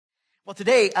Well,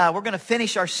 today we're going to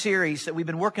finish our series that we've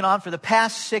been working on for the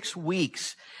past 6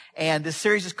 weeks. And this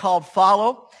series is called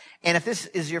Follow. And if this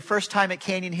is your first time at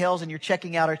Canyon Hills and you're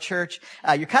checking out our church,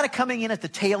 you're kind of coming in at the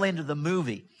tail end of the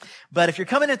movie. But if you're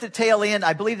coming at the tail end,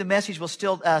 I believe the message will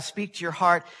still speak to your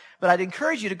heart. But I'd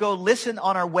encourage you to go listen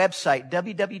on our website,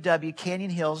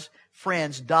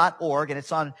 www.canyonhillsfriends.org, and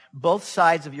it's on both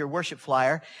sides of your worship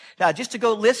flyer, just to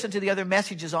go listen to the other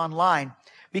messages online,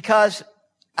 because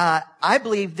I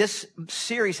believe this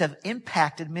series have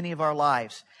impacted many of our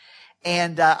lives.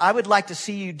 And I would like to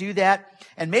see you do that.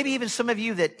 And maybe even some of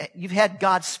you that you've had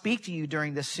God speak to you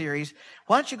during this series,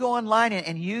 why don't you go online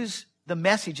and use the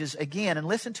messages again and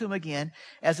listen to them again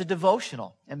as a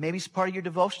devotional. And maybe it's part of your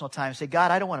devotional time. Say, God,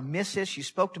 I don't want to miss this. You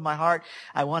spoke to my heart.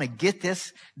 I want to get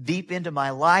this deep into my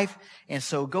life. And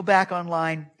so go back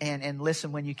online and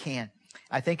listen when you can.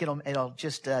 I think it'll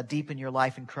just deepen your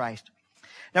life in Christ.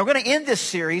 Now, we're going to end this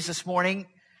series this morning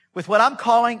with what I'm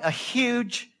calling a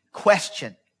huge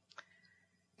question.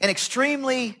 An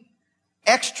extremely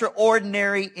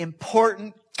extraordinary,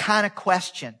 important kind of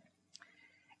question.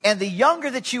 And the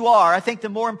younger that you are, I think the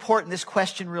more important this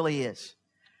question really is.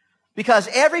 Because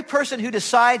every person who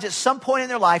decides at some point in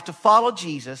their life to follow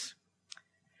Jesus,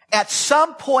 at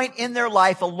some point in their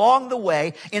life along the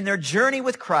way, in their journey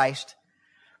with Christ,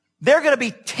 they're going to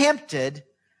be tempted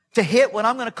to hit what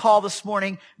I'm going to call this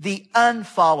morning the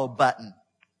unfollow button.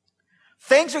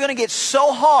 Things are going to get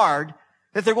so hard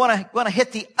that they're going to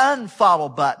hit the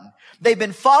unfollow button. They've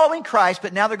been following Christ,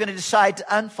 but now they're going to decide to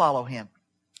unfollow Him.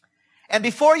 And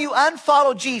before you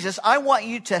unfollow Jesus, I want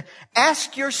you to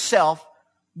ask yourself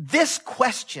this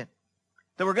question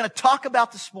that we're going to talk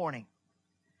about this morning.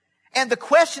 And the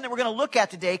question that we're going to look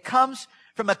at today comes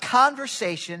from a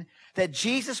conversation that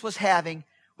Jesus was having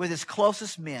with His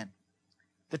closest men,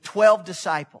 the 12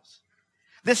 disciples.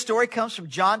 This story comes from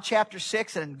John chapter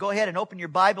 6, and go ahead and open your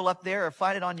Bible up there or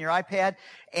find it on your iPad.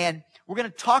 And we're going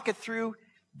to talk it through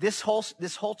this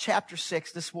whole chapter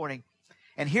 6 this morning.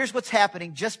 And here's what's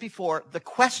happening just before the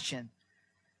question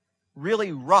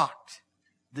really rocked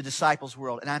the disciples'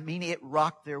 world. And I mean, it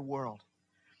rocked their world.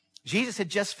 Jesus had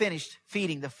just finished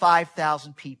feeding the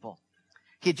 5,000 people.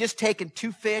 He had just taken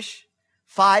 2 fish,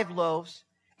 5 loaves,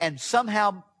 and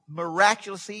somehow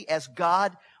miraculously, as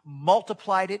God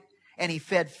multiplied it, and He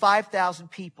fed 5,000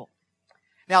 people.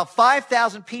 Now,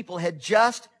 5,000 people had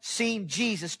just seen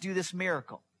Jesus do this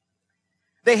miracle.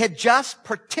 They had just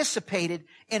participated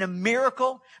in a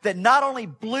miracle that not only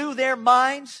blew their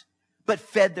minds, but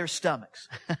fed their stomachs.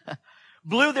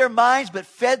 Blew their minds, but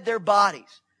fed their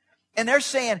bodies. And they're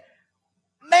saying,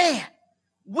 man,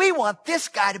 we want this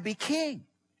guy to be king.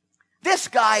 This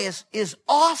guy is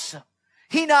awesome.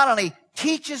 He not only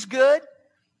teaches good,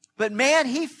 but man,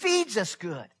 He feeds us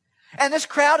good. And this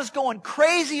crowd is going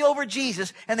crazy over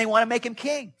Jesus, and they want to make Him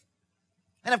king.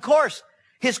 And of course,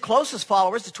 His closest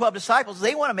followers, the 12 disciples,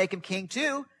 they want to make Him king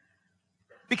too.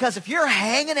 Because if you're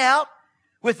hanging out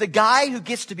with the guy who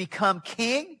gets to become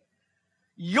king,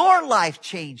 your life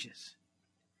changes.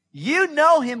 You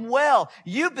know Him well.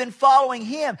 You've been following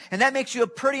Him, and that makes you a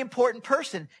pretty important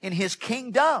person in His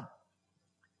kingdom.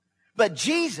 But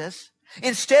Jesus,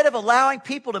 instead of allowing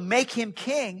people to make Him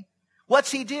king,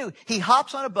 what's He do? He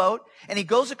hops on a boat and He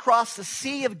goes across the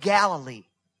Sea of Galilee.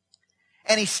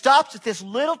 And He stops at this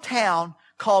little town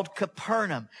called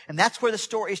Capernaum. And that's where the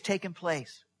story is taking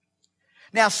place.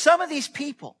 Now, some of these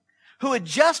people who had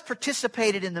just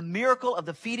participated in the miracle of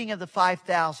the feeding of the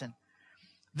 5,000,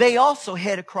 they also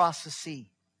head across the sea.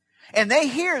 And they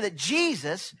hear that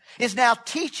Jesus is now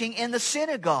teaching in the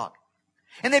synagogue.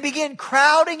 And they begin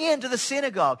crowding into the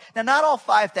synagogue. Now, not all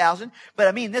 5,000, but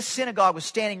I mean, this synagogue was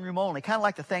standing room only, kind of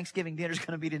like the Thanksgiving dinner is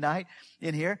going to be tonight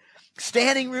in here.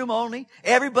 Standing room only.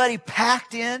 Everybody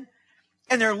packed in.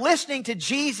 And they're listening to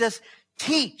Jesus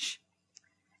teach.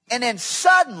 And then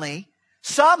suddenly,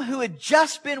 some who had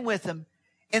just been with Him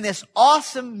in this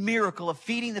awesome miracle of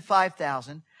feeding the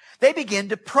 5,000, they begin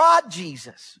to prod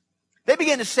Jesus. They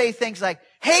begin to say things like,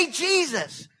 hey,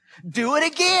 Jesus, do it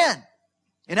again.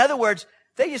 In other words,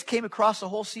 they just came across the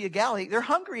whole Sea of Galilee. They're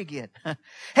hungry again.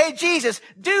 Hey, Jesus,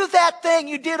 do that thing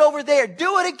you did over there.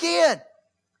 Do it again.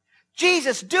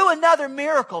 Jesus, do another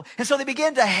miracle. And so they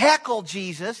begin to heckle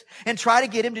Jesus and try to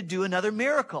get Him to do another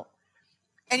miracle.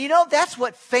 And you know, that's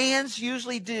what fans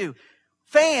usually do.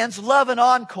 Fans love an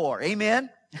encore. Amen?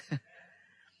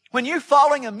 When you're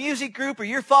following a music group or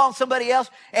you're following somebody else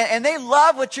and they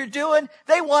love what you're doing,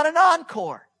 they want an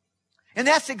encore. And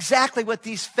that's exactly what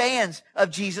these fans of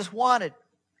Jesus wanted.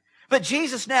 But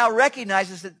Jesus now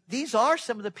recognizes that these are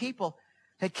some of the people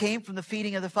that came from the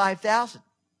feeding of the 5,000.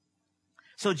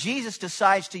 So Jesus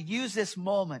decides to use this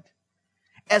moment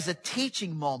as a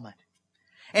teaching moment.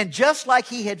 And just like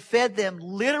he had fed them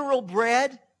literal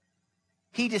bread,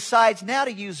 he decides now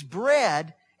to use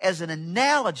bread as an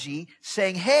analogy,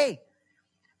 saying, hey,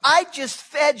 I just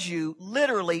fed you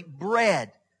literally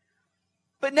bread,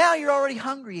 but now you're already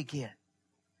hungry again.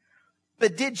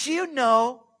 But did you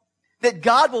know that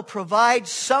God will provide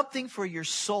something for your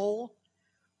soul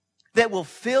that will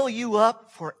fill you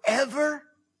up forever?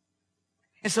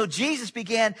 And so Jesus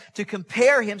began to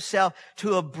compare himself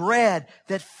to a bread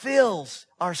that fills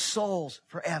our souls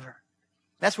forever.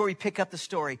 That's where we pick up the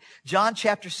story. John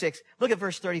chapter 6, look at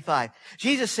verse 35.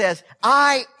 Jesus says,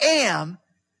 I am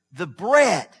the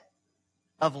bread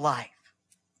of life.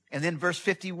 And then verse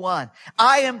 51,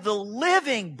 I am the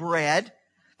living bread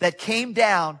that came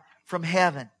down from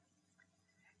heaven.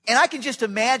 And I can just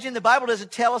imagine, the Bible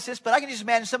doesn't tell us this, but I can just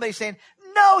imagine somebody saying,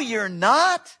 no, you're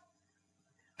not.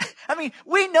 I mean,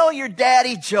 we know your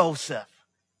daddy Joseph.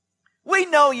 We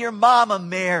know your mama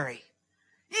Mary.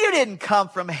 You didn't come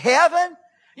from heaven.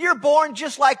 You're born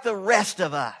just like the rest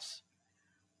of us.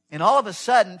 And all of a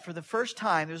sudden, for the first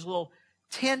time, there's a little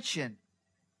tension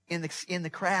in the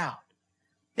crowd.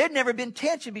 There'd never been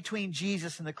tension between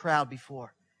Jesus and the crowd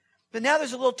before. But now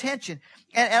there's a little tension.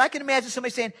 And I can imagine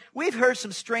somebody saying, we've heard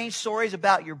some strange stories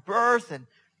about your birth,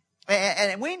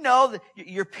 and we know that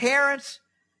your parents,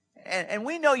 and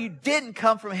we know you didn't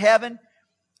come from heaven.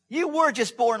 You were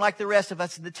just born like the rest of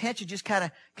us, and the tension just kind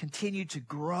of continued to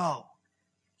grow.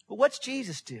 But what's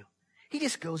Jesus do? He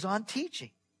just goes on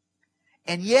teaching.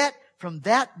 And yet, from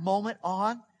that moment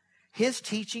on, his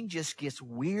teaching just gets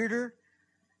weirder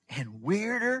and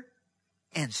weirder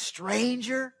and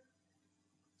stranger.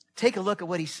 Take a look at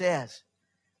what he says.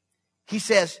 He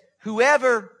says,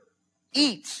 whoever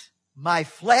eats my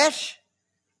flesh,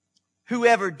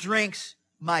 whoever drinks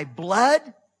my blood,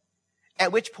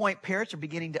 at which point parents are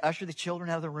beginning to usher the children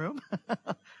out of the room.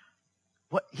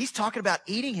 What? He's talking about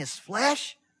eating his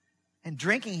flesh and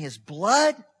drinking his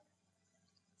blood.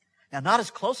 Now, not his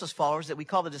closest followers that we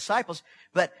call the disciples,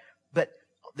 but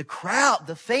the crowd,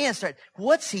 the fans start,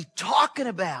 what's he talking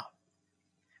about?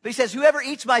 But he says, whoever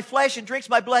eats my flesh and drinks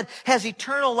my blood has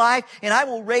eternal life, and I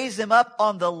will raise them up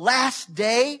on the last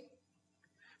day.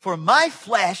 For my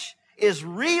flesh is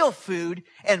real food,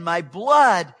 and my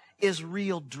blood is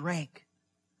real drink.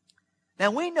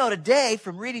 Now, we know today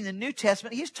from reading the New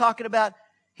Testament, he's talking about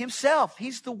himself.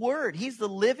 He's the Word. He's the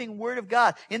living Word of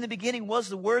God. In the beginning was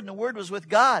the Word, and the Word was with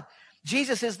God.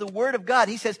 Jesus is the Word of God.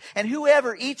 He says, and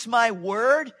whoever eats my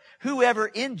Word, whoever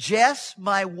ingests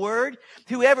my Word,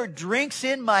 whoever drinks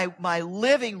in my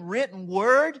living written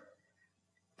Word,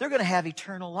 they're going to have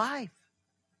eternal life.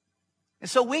 And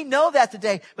so we know that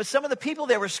today. But some of the people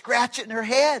there were scratching their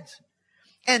heads.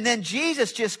 And then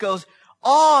Jesus just goes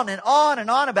on and on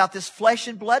and on about this flesh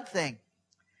and blood thing.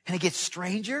 And it gets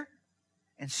stranger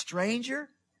and stranger.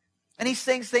 And he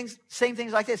saying things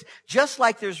like this. Just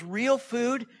like there's real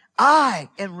food, I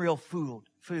am real food.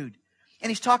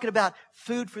 And he's talking about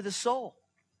food for the soul.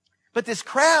 But this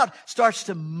crowd starts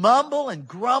to mumble and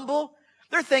grumble.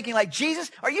 They're thinking like, Jesus,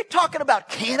 are you talking about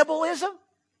cannibalism?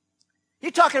 You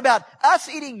talking about us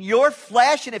eating your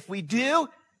flesh, and if we do,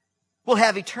 we'll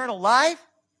have eternal life?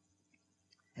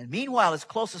 And meanwhile, his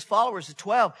closest followers, the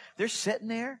 12, they're sitting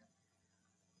there,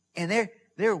 and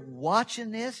they're watching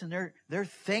this, and they're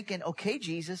thinking, okay,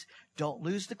 Jesus, don't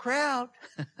lose the crowd.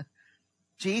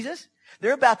 Jesus,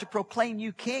 they're about to proclaim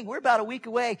you king. We're about a week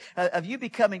away of you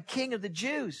becoming king of the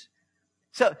Jews.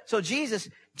 So Jesus,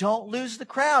 don't lose the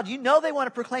crowd. You know they want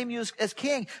to proclaim you as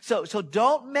king. So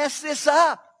don't mess this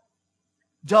up.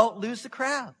 Don't lose the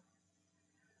crowd.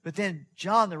 But then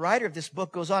John, the writer of this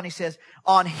book, goes on. He says,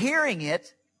 on hearing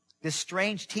it, this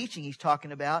strange teaching he's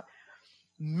talking about,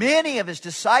 many of his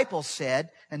disciples said,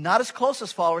 and not his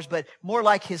closest followers, but more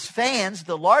like his fans,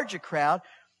 the larger crowd,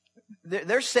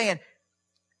 they're saying,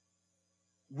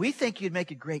 we think you'd make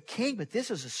a great king, but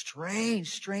this is a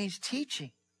strange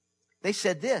teaching. They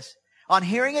said this. On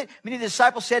hearing it, many of the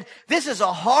disciples said, this is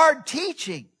a hard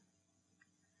teaching.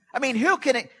 I mean, who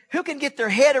can get their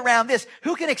head around this?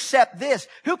 Who can accept this?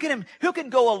 Who can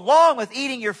go along with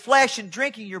eating your flesh and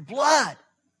drinking your blood?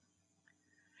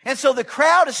 And so the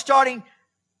crowd is starting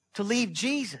to leave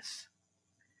Jesus.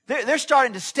 They're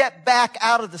starting to step back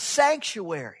out of the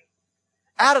sanctuary,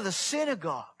 out of the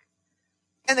synagogue.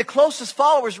 And the closest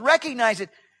followers recognize it.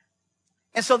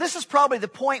 And so this is probably the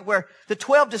point where the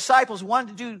 12 disciples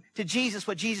wanted to do to Jesus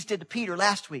what Jesus did to Peter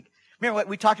last week. Remember what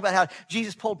we talked about, how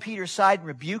Jesus pulled Peter aside and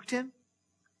rebuked him?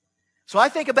 So I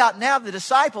think about now the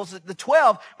disciples, the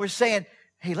 12, were saying,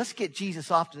 hey, let's get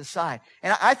Jesus off to the side.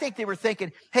 And I think they were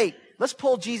thinking, hey, let's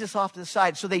pull Jesus off to the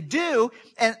side. So they do,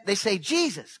 and they say,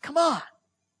 Jesus, come on.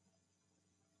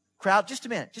 Crowd, just a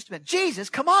minute. Jesus,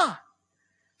 come on.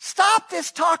 Stop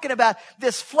this talking about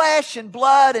this flesh and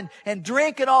blood and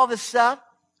drink and all this stuff.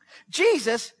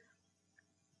 Jesus,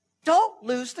 don't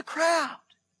lose the crowd.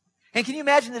 And can you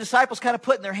imagine the disciples kind of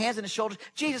putting their hands on his shoulders?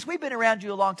 Jesus, we've been around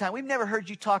you a long time. We've never heard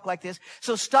you talk like this.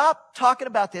 So stop talking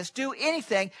about this. Do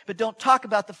anything, but don't talk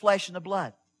about the flesh and the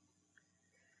blood.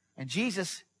 And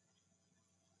Jesus,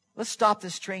 let's stop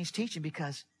this strange teaching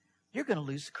because you're going to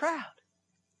lose the crowd.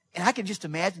 And I can just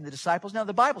imagine the disciples. Now,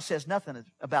 the Bible says nothing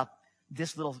about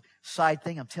this little side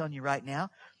thing I'm telling you right now.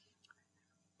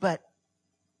 But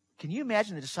can you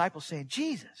imagine the disciples saying,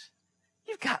 Jesus,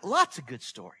 you've got lots of good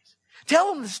stories.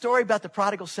 Tell them the story about the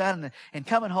prodigal son and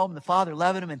coming home and the father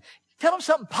loving him. And tell them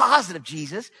something positive,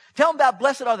 Jesus. Tell them about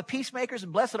blessed are the peacemakers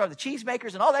and blessed are the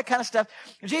cheesemakers and all that kind of stuff.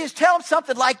 And Jesus, tell them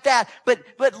something like that. But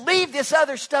leave this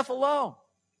other stuff alone.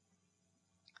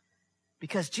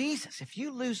 Because Jesus, if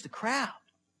you lose the crowd,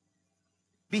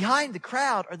 behind the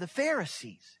crowd are the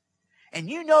Pharisees. And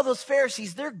you know those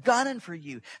Pharisees, they're gunning for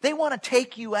you. They want to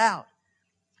take you out.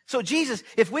 So Jesus,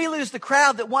 if we lose the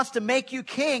crowd that wants to make you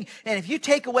king, and if you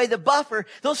take away the buffer,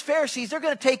 those Pharisees, they're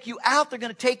going to take you out. They're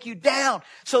going to take you down.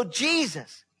 So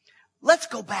Jesus, let's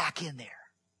go back in there.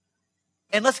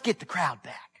 And let's get the crowd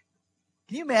back.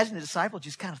 Can you imagine the disciples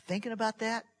just kind of thinking about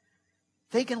that?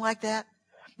 Thinking like that?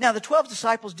 Now, the 12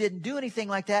 disciples didn't do anything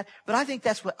like that, but I think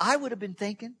that's what I would have been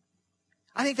thinking.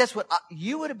 I think that's what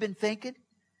you would have been thinking.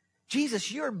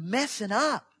 Jesus, you're messing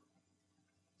up.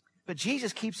 But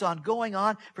Jesus keeps on going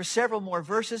on for several more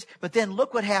verses. But then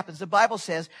look what happens. The Bible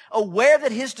says, aware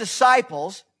that his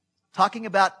disciples, talking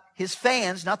about his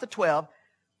fans, not the 12,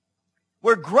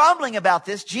 were grumbling about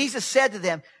this, Jesus said to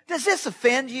them, does this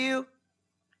offend you?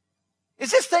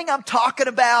 Is this thing I'm talking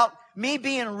about, me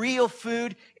being real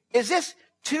food, is this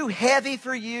too heavy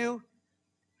for you?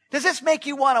 Does this make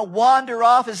you want to wander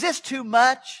off? Is this too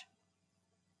much?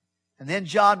 And then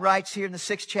John writes here in the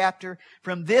 6th chapter,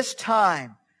 from this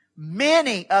time,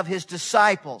 many of his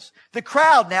disciples, the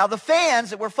crowd now, the fans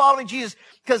that were following Jesus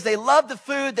because they loved the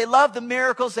food, they loved the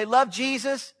miracles, they loved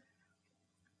Jesus.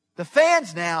 The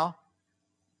fans now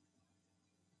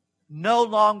no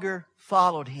longer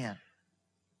followed him.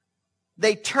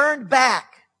 They turned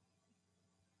back.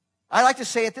 I like to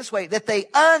say it this way, that they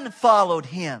unfollowed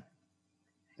him.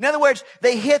 In other words,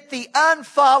 they hit the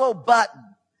unfollow button.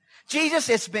 Jesus,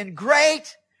 it's been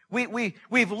great.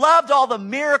 We've loved all the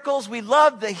miracles. We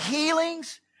love the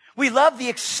healings. We love the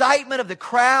excitement of the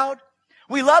crowd.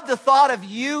 We love the thought of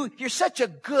you. You're such a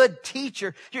good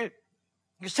teacher. You're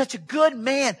such a good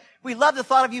man. We love the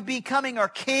thought of you becoming our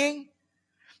king.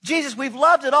 Jesus, we've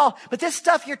loved it all. But this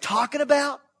stuff you're talking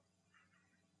about,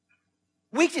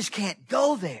 we just can't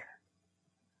go there.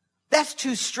 That's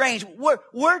too strange.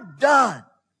 We're done.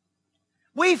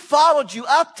 We followed you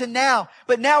up to now,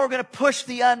 but now we're going to push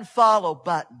the unfollow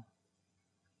button.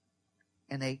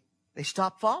 And they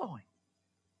stopped following.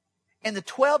 And the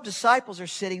 12 disciples are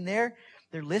sitting there.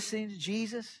 They're listening to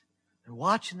Jesus. They're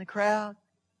watching the crowd.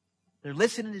 They're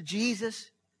listening to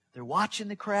Jesus. They're watching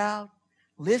the crowd.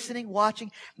 Listening,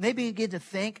 watching. And they begin to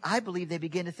think, I believe they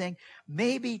begin to think,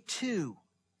 maybe too,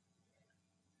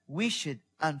 we should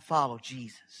unfollow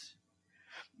Jesus.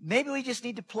 Maybe we just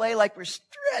need to play like we're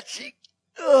stretching.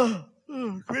 It's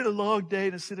been a long day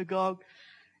in the synagogue.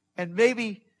 And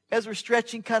maybe as we're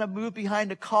stretching, kind of move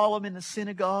behind a column in the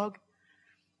synagogue.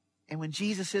 And when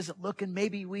Jesus isn't looking,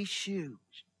 maybe we should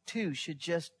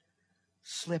just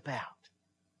slip out.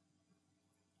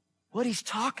 What he's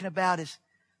talking about is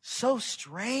so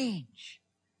strange.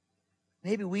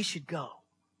 Maybe we should go.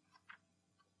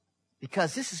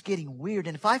 Because this is getting weird.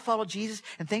 And if I follow Jesus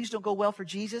and things don't go well for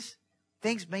Jesus,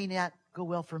 things may not go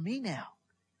well for me now.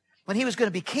 When he was going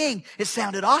to be king, it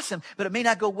sounded awesome, but it may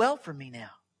not go well for me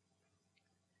now.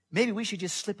 Maybe we should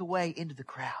just slip away into the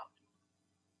crowd.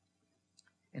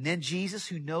 And then Jesus,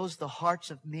 who knows the hearts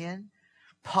of men,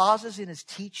 pauses in his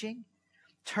teaching,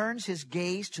 turns his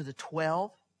gaze to the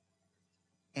 12,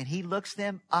 and he looks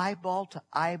them eyeball to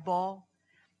eyeball,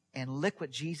 and look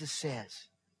what Jesus says.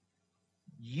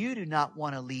 You do not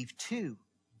want to leave too,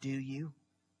 do you?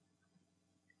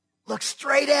 Look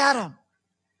straight at him.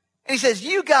 And he says,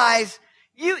 you guys,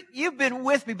 you've been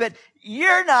with me, but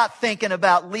you're not thinking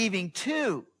about leaving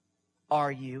too,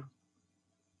 are you?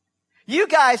 You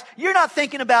guys, you're not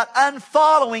thinking about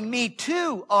unfollowing me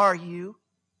too, are you?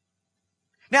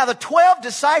 Now, the 12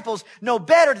 disciples know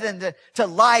better than to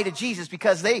lie to Jesus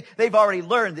because they've already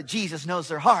learned that Jesus knows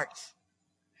their hearts.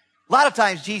 A lot of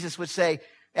times Jesus would say,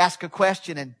 ask a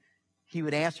question and he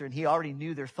would answer, and he already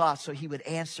knew their thoughts, so he would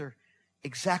answer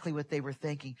exactly what they were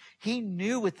thinking. He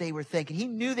knew what they were thinking. He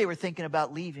knew they were thinking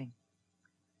about leaving.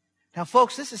 Now,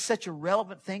 folks, this is such a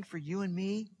relevant thing for you and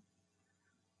me,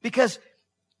 because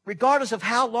regardless of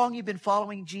how long you've been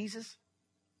following Jesus,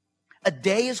 a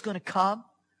day is going to come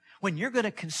when you're going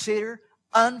to consider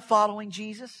unfollowing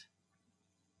Jesus.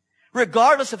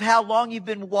 Regardless of how long you've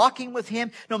been walking with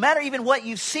Him, no matter even what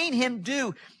you've seen Him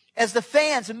do as the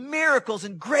fans and miracles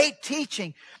and great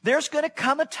teaching, there's going to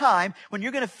come a time when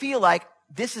you're going to feel like,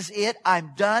 this is it,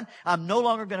 I'm done, I'm no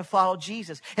longer going to follow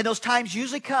Jesus. And those times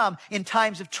usually come in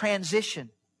times of transition.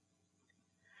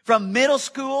 From middle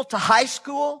school to high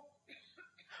school,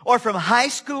 or from high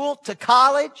school to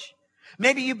college.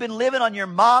 Maybe you've been living on your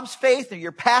mom's faith or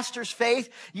your pastor's faith.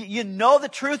 You know the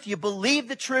truth. You believe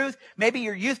the truth. Maybe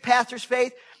your youth pastor's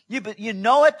faith. You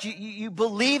know it. You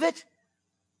believe it.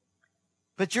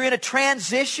 But you're in a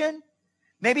transition.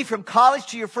 Maybe from college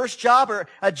to your first job, or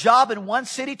a job in one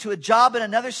city to a job in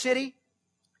another city.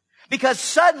 Because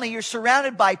suddenly you're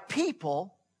surrounded by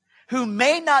people who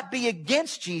may not be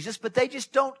against Jesus, but they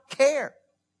just don't care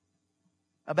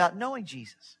about knowing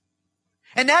Jesus.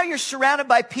 And now you're surrounded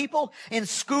by people in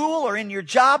school or in your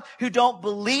job who don't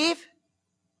believe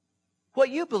what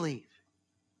you believe.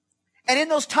 And in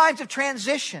those times of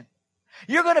transition,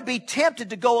 you're going to be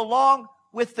tempted to go along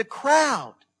with the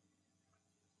crowd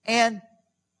and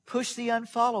push the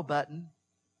unfollow button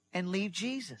and leave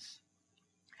Jesus.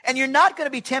 And you're not going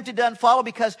to be tempted to unfollow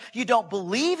because you don't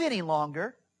believe any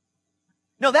longer.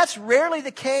 No, that's rarely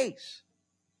the case.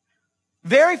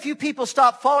 Very few people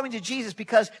stop following to Jesus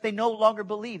because they no longer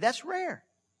believe. That's rare.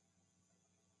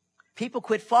 People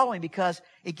quit following because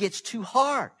it gets too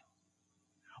hard,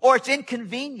 or it's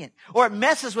inconvenient, or it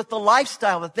messes with the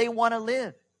lifestyle that they want to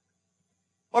live,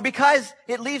 or because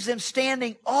it leaves them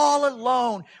standing all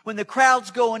alone when the crowd's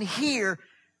going here,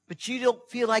 but you don't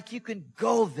feel like you can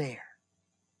go there.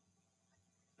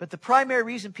 But the primary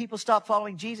reason people stop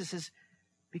following Jesus is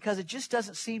because it just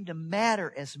doesn't seem to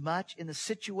matter as much in the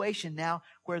situation now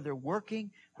where they're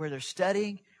working, where they're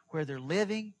studying, where they're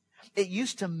living. It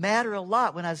used to matter a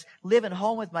lot. When I was living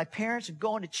home with my parents and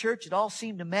going to church, it all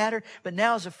seemed to matter. But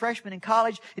now as a freshman in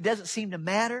college, it doesn't seem to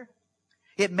matter.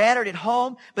 It mattered at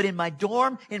home, but in my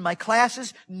dorm, in my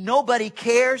classes, nobody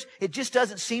cares. It just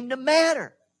doesn't seem to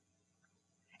matter.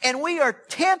 And we are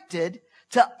tempted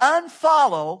to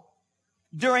unfollow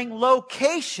during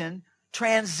location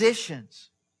transitions.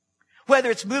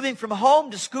 Whether it's moving from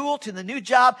home to school to the new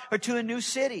job or to a new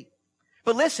city.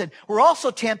 But listen, we're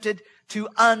also tempted to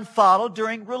unfollow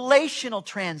during relational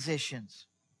transitions,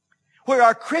 where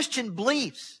our Christian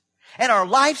beliefs and our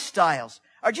lifestyles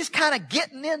are just kind of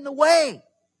getting in the way.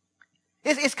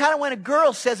 It's kind of when a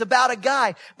girl says about a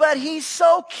guy, but he's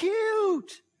so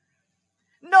cute.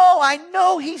 No, I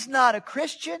know he's not a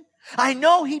Christian. I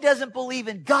know he doesn't believe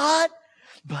in God,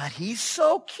 but he's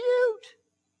so cute.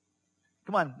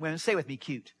 Come on, women, say with me,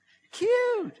 cute.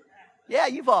 Cute. Yeah,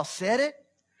 you've all said it.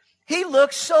 He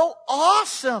looks so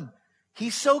awesome.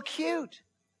 He's so cute.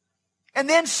 And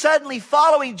then suddenly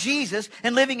following Jesus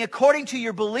and living according to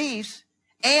your beliefs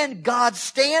and God's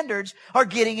standards are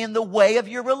getting in the way of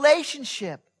your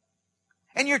relationship.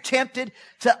 And you're tempted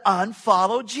to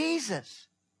unfollow Jesus.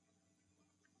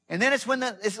 And then it's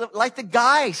it's like the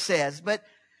guy says, but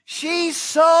she's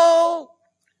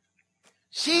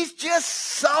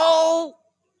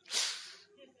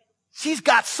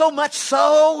got so much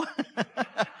so.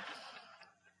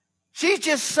 She's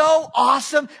just so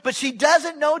awesome, but she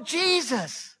doesn't know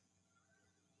Jesus.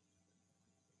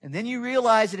 And then you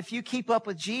realize that if you keep up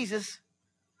with Jesus,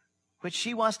 which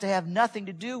she wants to have nothing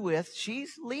to do with,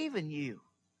 she's leaving you.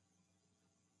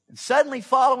 And suddenly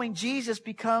following Jesus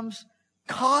becomes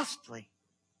costly.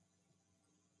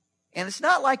 And it's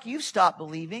not like you've stopped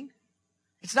believing.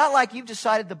 It's not like you've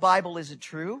decided the Bible isn't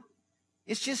true.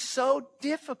 It's just so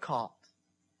difficult.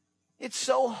 It's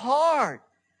so hard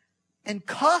and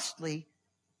costly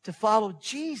to follow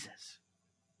Jesus.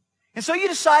 And so you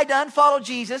decide to unfollow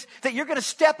Jesus, that you're going to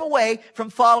step away from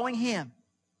following Him.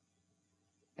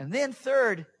 And then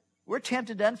third, we're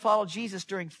tempted to unfollow Jesus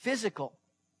during physical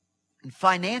and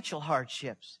financial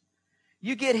hardships.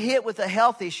 You get hit with a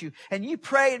health issue and you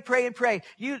pray and pray and pray.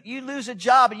 You lose a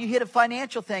job and you hit a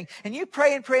financial thing and you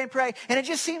pray and pray and pray. And it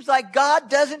just seems like God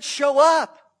doesn't show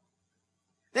up.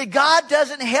 That God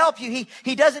doesn't help you.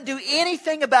 He doesn't do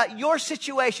anything about your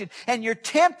situation. And you're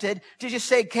tempted to just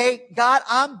say, okay, God,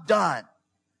 I'm done.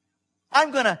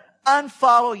 I'm going to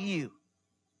unfollow you.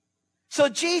 So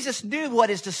Jesus knew what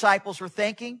His disciples were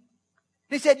thinking.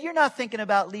 He said, you're not thinking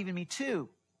about leaving me too,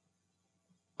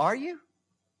 are you?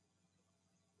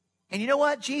 And you know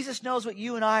what? Jesus knows what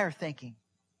you and I are thinking.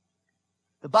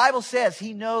 The Bible says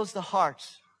He knows the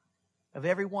hearts of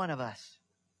every one of us.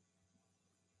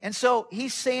 And so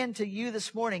he's saying to you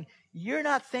this morning, you're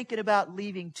not thinking about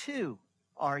leaving too,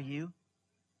 are you?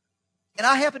 And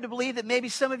I happen to believe that maybe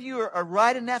some of you are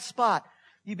right in that spot.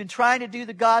 You've been trying to do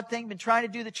the God thing, been trying to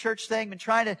do the church thing, been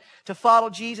trying to follow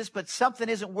Jesus, but something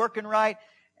isn't working right.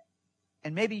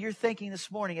 And maybe you're thinking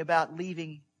this morning about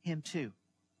leaving Him too.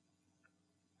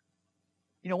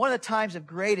 You know, one of the times of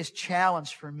greatest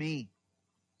challenge for me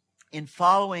in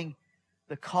following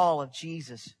the call of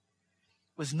Jesus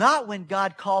was not when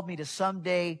God called me to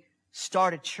someday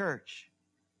start a church.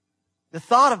 The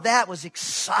thought of that was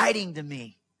exciting to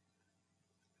me.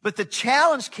 But the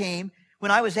challenge came when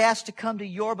I was asked to come to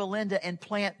Yorba Linda and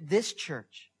plant this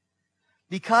church.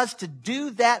 Because to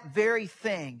do that very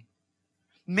thing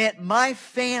meant my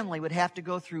family would have to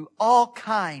go through all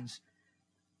kinds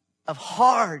of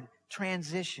hard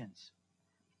transitions.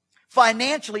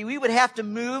 Financially, we would have to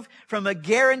move from a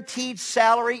guaranteed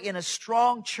salary in a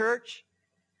strong church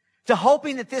to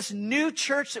hoping that this new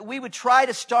church that we would try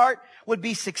to start would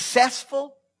be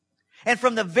successful. And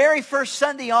from the very first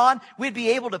Sunday on, we'd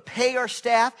be able to pay our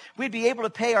staff. We'd be able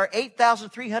to pay our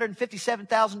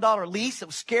 $8,357,000 lease that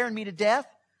was scaring me to death.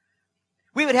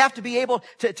 We would have to be able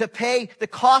to pay the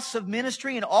costs of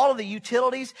ministry and all of the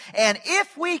utilities. And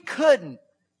if we couldn't,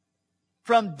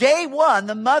 from day one,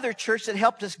 the mother church that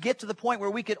helped us get to the point where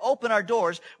we could open our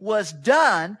doors was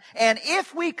done. And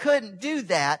if we couldn't do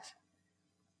that,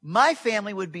 my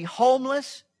family would be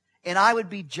homeless and I would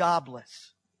be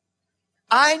jobless.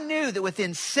 I knew that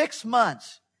within 6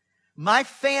 months, my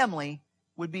family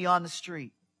would be on the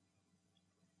street.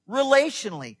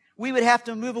 Relationally, we would have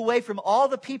to move away from all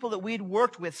the people that we'd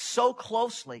worked with so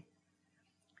closely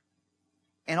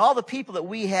and all the people that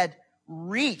we had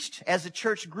reached as the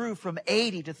church grew from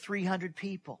 80 to 300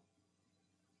 people.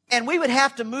 And we would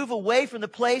have to move away from the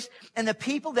place and the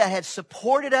people that had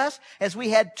supported us as we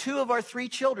had 2 of our 3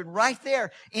 children right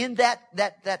there in that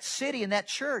city, in that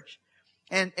church.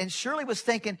 And Shirley was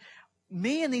thinking,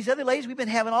 me and these other ladies, we've been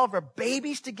having all of our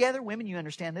babies together. Women, you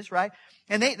understand this, right?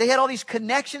 And they had all these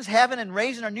connections, having and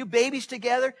raising our new babies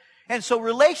together. And so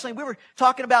relationally, we were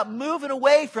talking about moving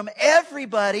away from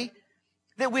everybody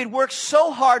that we'd worked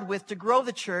so hard with to grow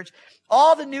the church,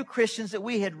 all the new Christians that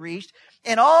we had reached,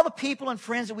 and all the people and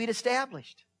friends that we'd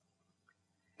established.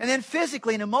 And then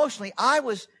physically and emotionally, I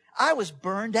was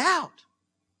burned out.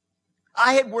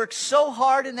 I had worked so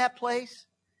hard in that place.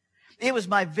 It was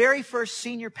my very first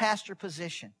senior pastor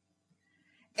position.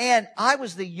 And I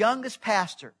was the youngest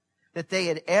pastor that they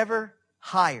had ever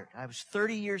hired. I was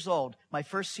 30 years old, my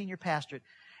first senior pastorate.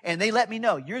 And they let me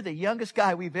know, you're the youngest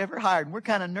guy we've ever hired. And we're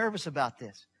kind of nervous about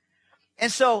this.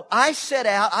 And so I set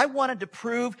out, I wanted to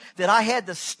prove that I had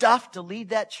the stuff to lead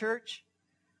that church.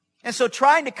 And so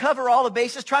trying to cover all the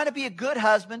bases, trying to be a good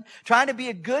husband, trying to be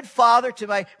a good father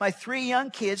to my 3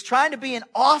 young kids, trying to be an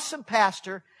awesome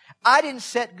pastor, I didn't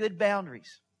set good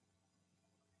boundaries.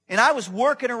 And I was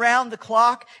working around the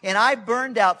clock, and I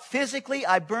burned out physically,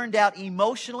 I burned out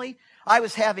emotionally. I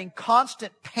was having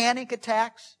constant panic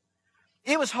attacks.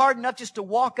 It was hard enough just to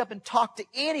walk up and talk to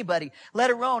anybody, let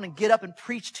alone and get up and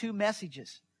preach 2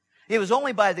 messages. It was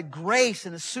only by the grace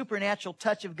and the supernatural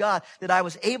touch of God that I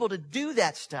was able to do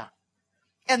that stuff.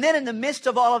 And then in the midst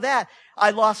of all of that,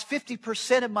 I lost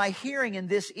 50% of my hearing in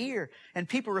this ear. And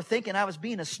people were thinking I was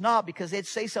being a snob because they'd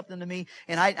say something to me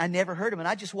and I never heard them, and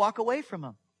I'd just walk away from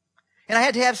them. And I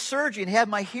had to have surgery and have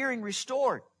my hearing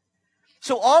restored.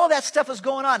 So all of that stuff was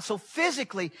going on. So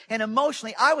physically and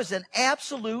emotionally, I was an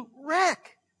absolute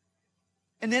wreck.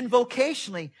 And then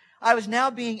vocationally, I was now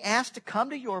being asked to come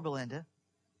to Yorba Linda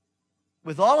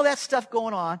with all of that stuff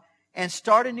going on and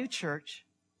start a new church.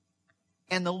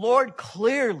 And the Lord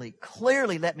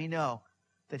clearly let me know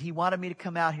that He wanted me to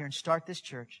come out here and start this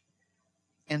church.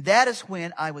 And that is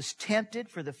when I was tempted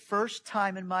for the first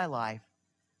time in my life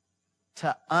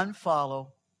to unfollow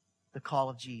the call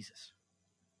of Jesus.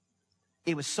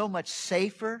 It was so much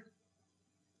safer,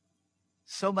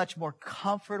 so much more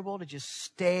comfortable to just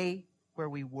stay where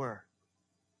we were.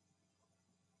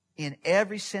 In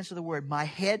every sense of the word, my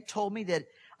head told me that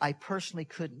I personally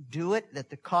couldn't do it, that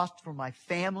the cost for my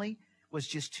family was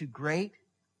just too great.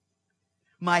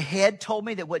 My head told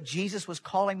me that what Jesus was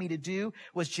calling me to do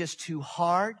was just too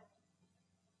hard.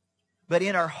 But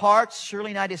in our hearts,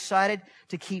 Shirley and I decided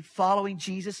to keep following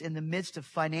Jesus in the midst of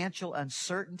financial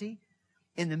uncertainty,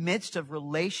 in the midst of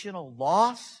relational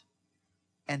loss,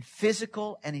 and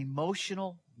physical and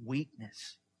emotional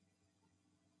weakness.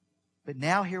 But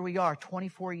now here we are,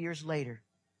 24 years later.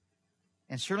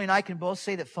 And Shirley and I can both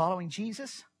say that following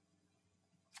Jesus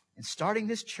and starting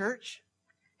this church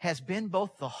has been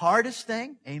both the hardest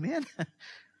thing, amen,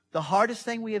 the hardest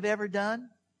thing we have ever done,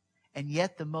 and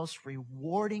yet the most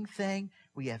rewarding thing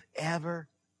we have ever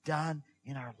done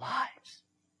in our lives.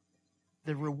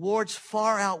 The rewards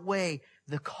far outweigh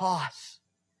the costs.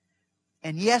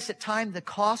 And yes, at times the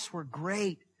costs were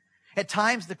great. At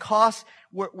times the costs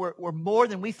were more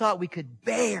than we thought we could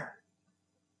bear.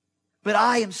 But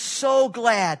I am so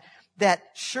glad that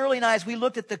Shirley and I, as we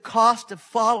looked at the cost of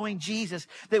following Jesus,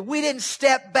 that we didn't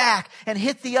step back and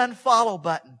hit the unfollow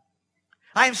button.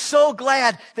 I am so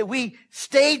glad that we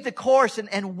stayed the course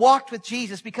and walked with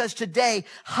Jesus, because today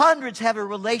hundreds have a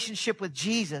relationship with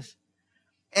Jesus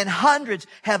and hundreds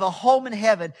have a home in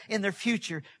heaven in their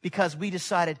future because we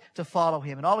decided to follow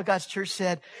Him. And all of God's church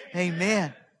said,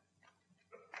 amen.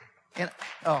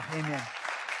 Amen.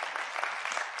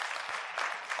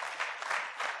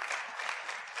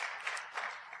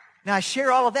 Now, I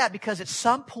share all of that because at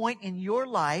some point in your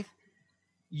life,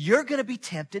 you're going to be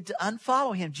tempted to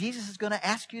unfollow Him. Jesus is going to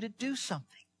ask you to do something.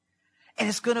 And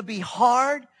it's going to be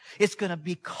hard. It's going to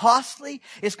be costly.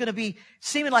 It's going to be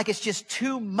seeming like it's just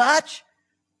too much.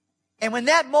 And when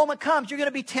that moment comes, you're going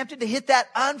to be tempted to hit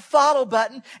that unfollow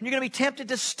button, and you're going to be tempted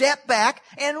to step back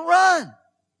and run.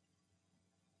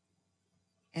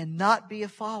 And not be a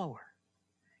follower.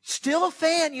 Still a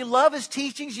fan. You love His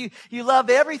teachings. You love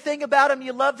everything about Him.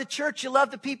 You love the church. You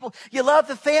love the people. You love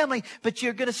the family. But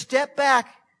you're going to step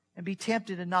back and be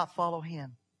tempted and not follow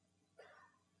Him.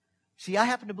 See, I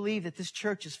happen to believe that this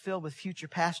church is filled with future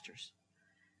pastors,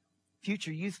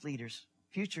 future youth leaders,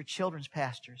 future children's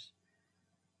pastors,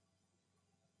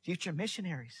 future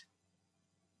missionaries.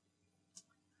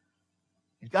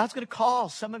 And God's going to call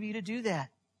some of you to do that.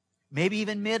 Maybe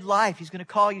even midlife, He's going to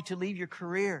call you to leave your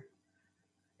career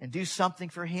and do something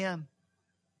for Him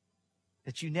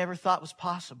that you never thought was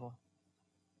possible.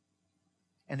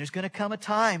 And there's going to come a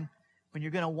time when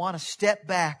you're going to want to step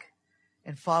back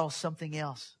and follow something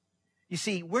else. You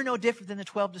see, we're no different than the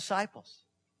 12 disciples.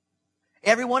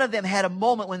 Every one of them had a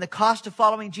moment when the cost of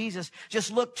following Jesus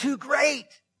just looked too great.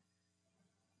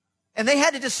 And they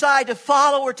had to decide to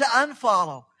follow or to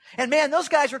unfollow. And man, those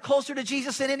guys were closer to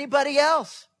Jesus than anybody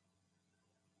else.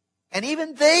 And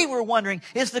even they were wondering,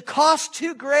 is the cost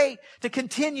too great to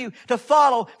continue to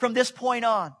follow from this point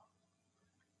on?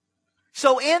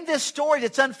 So in this story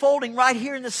that's unfolding right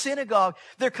here in the synagogue,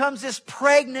 there comes this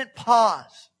pregnant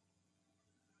pause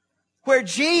where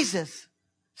Jesus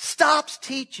stops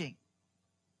teaching.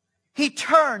 He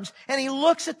turns and He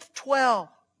looks at the 12.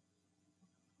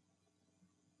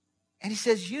 And He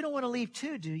says, you don't want to leave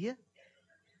too, do you?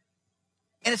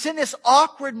 And it's in this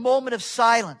awkward moment of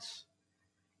silence.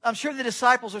 I'm sure the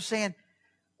disciples are saying,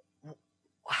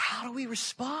 how do we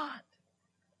respond?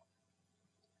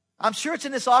 I'm sure it's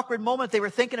in this awkward moment they were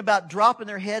thinking about dropping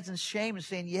their heads in shame and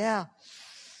saying, yeah,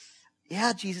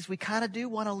 Jesus, we kind of do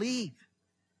want to leave.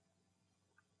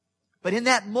 But in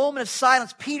that moment of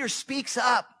silence, Peter speaks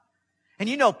up. And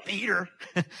you know Peter.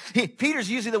 Peter's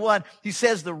usually the one who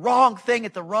says the wrong thing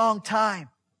at the wrong time.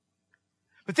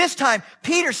 But this time,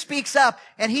 Peter speaks up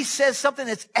and he says something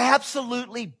that's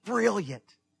absolutely brilliant.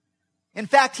 In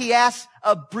fact, he asks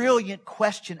a brilliant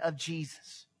question of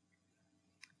Jesus.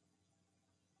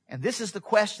 And this is the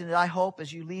question that I hope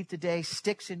as you leave today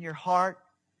sticks in your heart.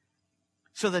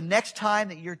 So the next time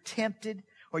that you're tempted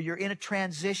or you're in a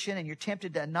transition and you're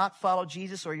tempted to not follow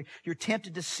Jesus, or you're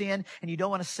tempted to sin and you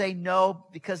don't want to say no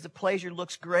because the pleasure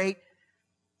looks great,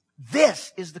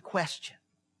 this is the question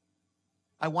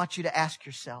I want you to ask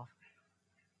yourself.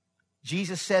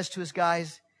 Jesus says to His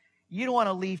guys, you don't want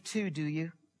to leave too, do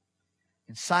you?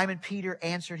 And Simon Peter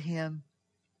answered Him,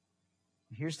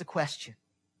 and here's the question,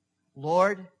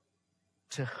 Lord,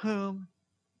 to whom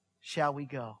shall we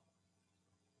go?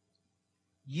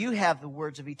 You have the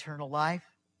words of eternal life.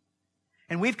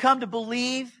 And we've come to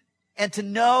believe and to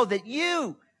know that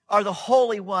You are the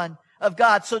Holy One of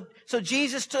God. So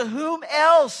Jesus, to whom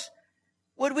else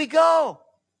would we go?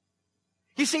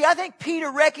 You see, I think Peter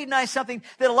recognized something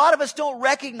that a lot of us don't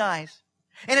recognize.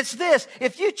 And it's this: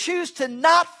 if you choose to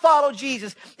not follow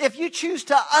Jesus, if you choose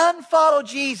to unfollow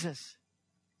Jesus,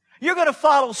 you're going to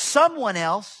follow someone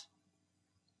else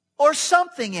or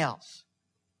something else.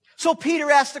 So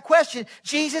Peter asked the question,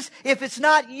 Jesus, if it's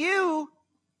not You,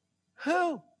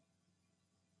 who?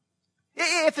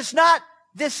 If it's not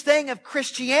this thing of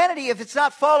Christianity, if it's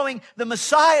not following the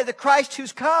Messiah, the Christ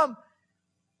who's come,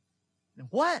 then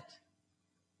what?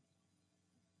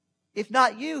 If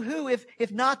not You, who?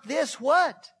 If not this,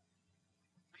 what?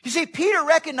 You see, Peter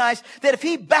recognized that if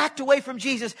he backed away from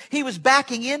Jesus, he was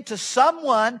backing into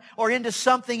someone or into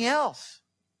something else.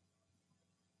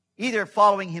 Either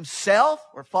following himself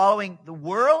or following the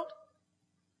world.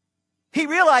 He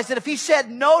realized that if he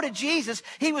said no to Jesus,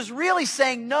 he was really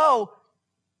saying no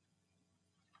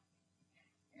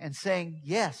and saying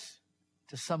yes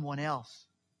to someone else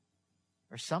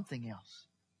or something else.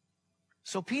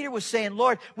 So Peter was saying,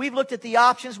 Lord, we've looked at the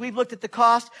options. We've looked at the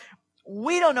cost.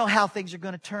 We don't know how things are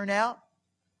going to turn out.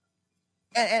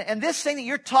 And this thing that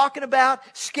you're talking about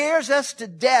scares us to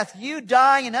death. You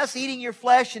dying and us eating your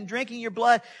flesh and drinking your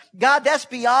blood. God, that's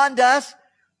beyond us.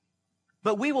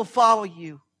 But we will follow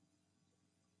you.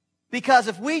 Because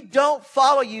if we don't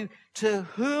follow you, to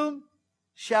whom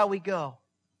shall we go?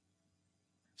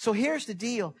 So here's the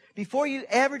deal. Before you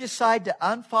ever decide to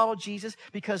unfollow Jesus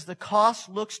because the cost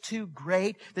looks too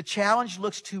great, the challenge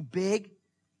looks too big,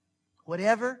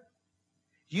 whatever,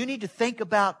 you need to think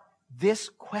about this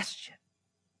question.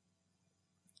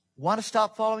 Want to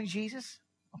stop following Jesus?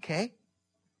 Okay.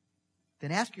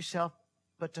 Then ask yourself,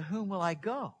 but to whom will I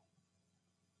go?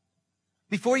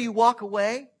 Before you walk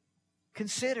away,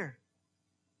 consider,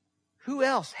 who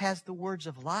else has the words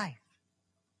of life?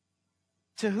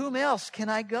 To whom else can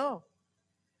I go?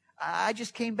 I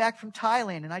just came back from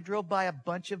Thailand and I drove by a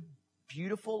bunch of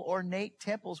beautiful, ornate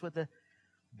temples with a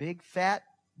big, fat,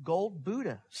 gold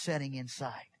Buddha setting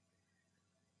inside.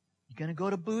 You going to go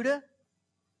to Buddha?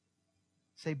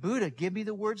 Say, Buddha, give me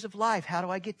the words of life. How do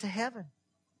I get to heaven?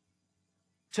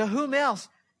 To whom else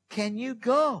can you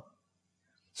go?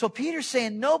 So Peter's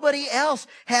saying nobody else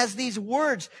has these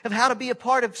words of how to be a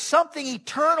part of something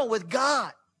eternal with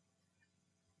God.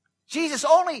 Jesus,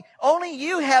 only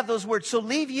you have those words. So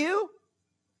leave you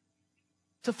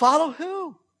to follow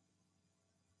who?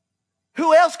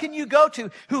 Who else can you go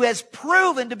to who has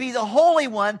proven to be the Holy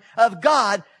One of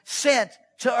God sent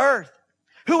to earth?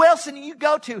 Who else can you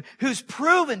go to who's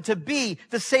proven to be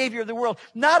the Savior of the world?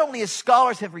 Not only as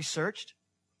scholars have researched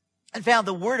and found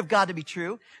the Word of God to be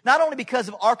true, not only because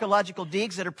of archaeological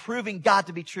digs that are proving God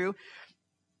to be true,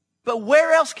 but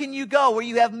where else can you go where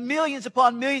you have millions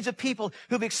upon millions of people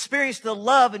who've experienced the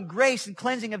love and grace and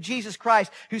cleansing of Jesus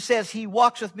Christ, who says He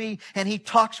walks with me and He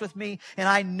talks with me and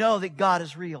I know that God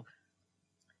is real?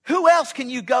 Who else can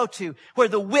you go to where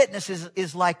the witness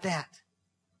is like that?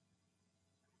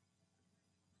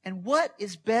 And what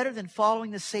is better than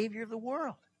following the Savior of the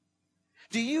world?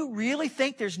 Do you really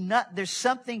think there's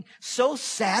something so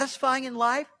satisfying in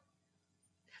life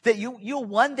that you'll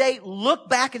one day look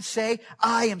back and say,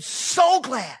 I am so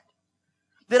glad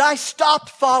that I stopped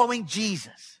following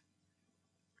Jesus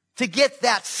to get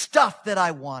that stuff that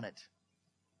I wanted?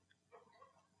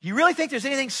 You really think there's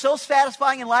anything so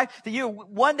satisfying in life that you're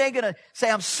one day going to say,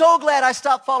 I'm so glad I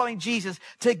stopped following Jesus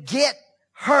to get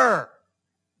her?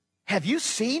 Have you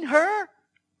seen her?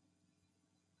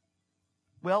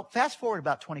 Well, fast forward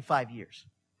about 25 years.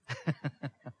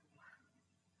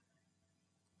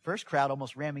 First crowd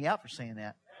almost ran me out for saying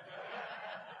that.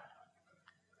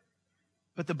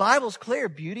 But the Bible's clear.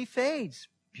 Beauty fades.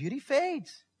 Beauty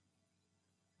fades.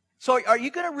 So are you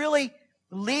going to really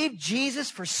leave Jesus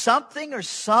for something or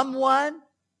someone?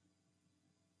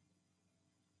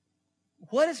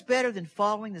 What is better than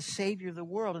following the Savior of the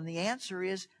world? And the answer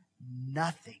is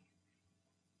nothing.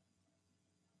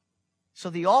 So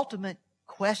the ultimate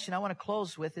question I want to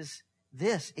close with is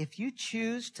this. If you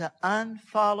choose to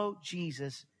unfollow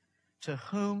Jesus, to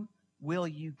whom will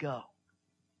you go?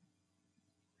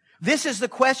 This is the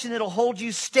question that'll hold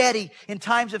you steady in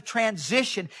times of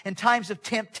transition, in times of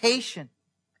temptation.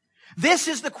 This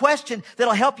is the question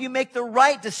that'll help you make the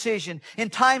right decision in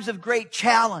times of great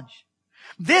challenge.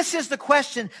 This is the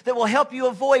question that will help you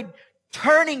avoid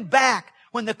turning back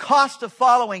when the cost of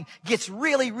following gets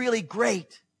really, really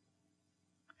great.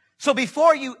 So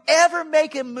before you ever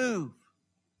make a move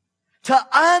to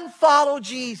unfollow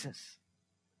Jesus,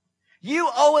 you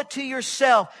owe it to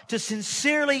yourself to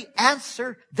sincerely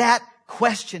answer that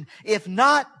question. If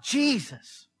not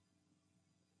Jesus,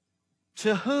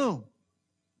 to whom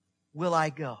will I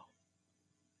go?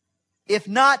 If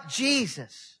not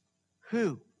Jesus,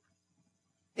 who?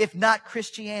 If not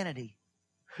Christianity,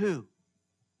 who?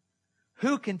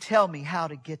 Who can tell me how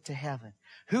to get to heaven?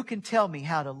 Who can tell me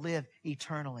how to live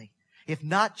eternally? If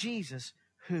not Jesus,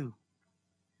 who?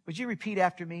 Would you repeat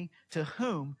after me? To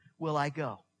whom will I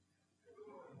go?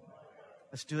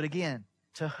 Let's do it again.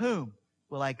 To whom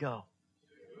will I go?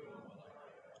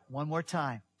 One more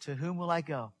time. To whom will I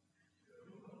go?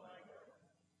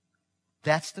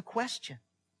 That's the question.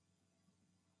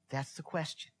 That's the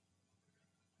question.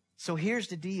 So here's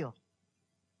the deal.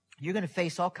 You're going to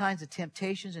face all kinds of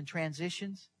temptations and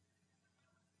transitions.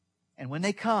 And when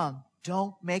they come,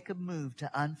 don't make a move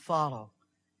to unfollow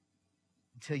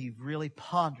until you've really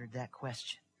pondered that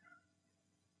question.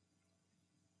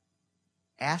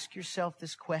 Ask yourself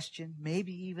this question,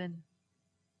 maybe even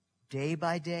day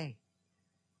by day.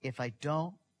 If I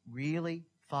don't really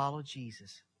follow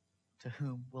Jesus, to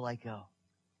whom will I go?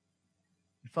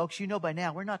 And folks, you know by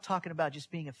now, we're not talking about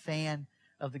just being a fan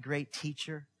of the great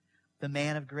teacher, the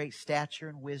man of great stature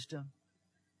and wisdom,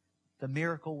 the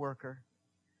miracle worker.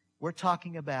 We're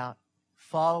talking about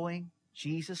following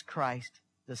Jesus Christ,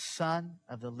 the Son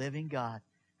of the living God,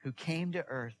 who came to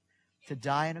earth to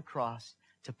die on a cross,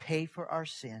 to pay for our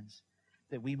sins,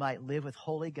 that we might live with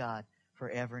holy God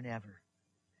forever and ever.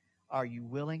 Are you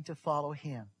willing to follow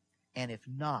Him? And if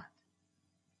not,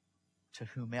 to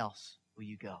whom else will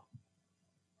you go?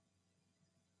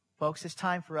 Folks, it's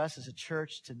time for us as a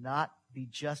church to not be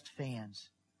just fans,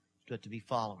 but to be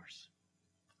followers.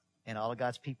 And all of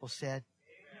God's people said,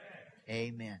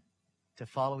 Amen. Amen. To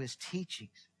follow His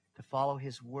teachings, to follow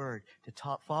His word,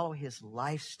 to follow His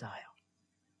lifestyle.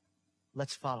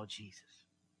 Let's follow Jesus.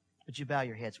 Would you bow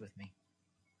your heads with me?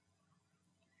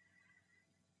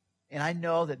 And I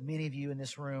know that many of you in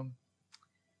this room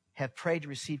have prayed to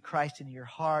receive Christ into your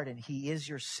heart, and He is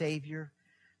your Savior.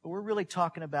 But we're really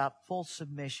talking about full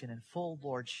submission and full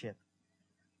lordship.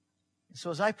 And so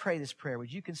as I pray this prayer,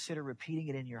 would you consider repeating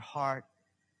it in your heart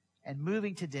and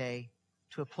moving today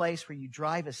to a place where you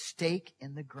drive a stake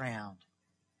in the ground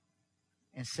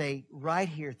and say, right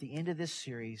here at the end of this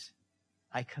series,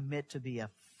 I commit to be a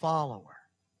follower,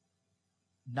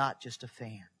 not just a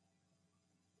fan.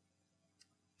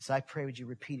 As I pray, would you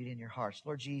repeat it in your hearts?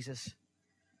 Lord Jesus,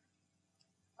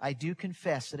 I do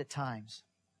confess that at times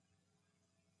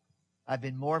I've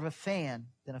been more of a fan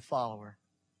than a follower.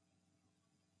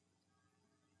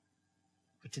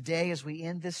 But today, as we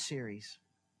end this series,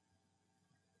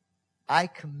 I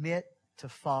commit to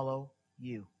follow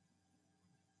you.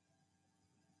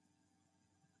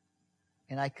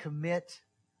 And I commit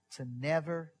to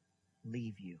never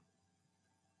leave you.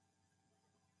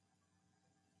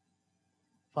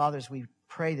 Father, as we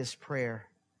pray this prayer,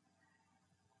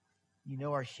 you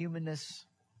know our humanness,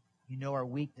 you know our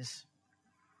weakness.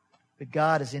 But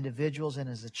God, as individuals and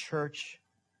as a church,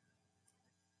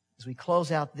 as we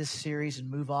close out this series and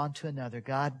move on to another,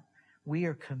 God, we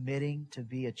are committing to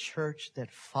be a church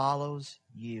that follows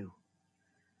you.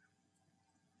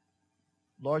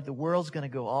 Lord, the world's going to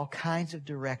go all kinds of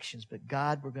directions, but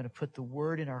God, we're going to put the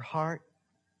Word in our heart.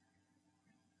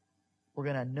 We're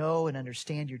going to know and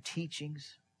understand your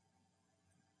teachings.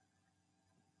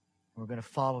 We're going to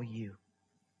follow you.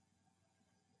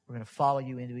 We're going to follow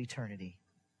you into eternity.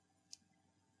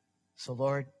 So,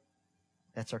 Lord,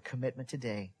 that's our commitment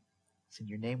today. It's in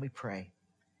your name we pray.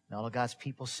 And all of God's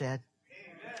people said,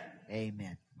 Amen.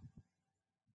 Amen.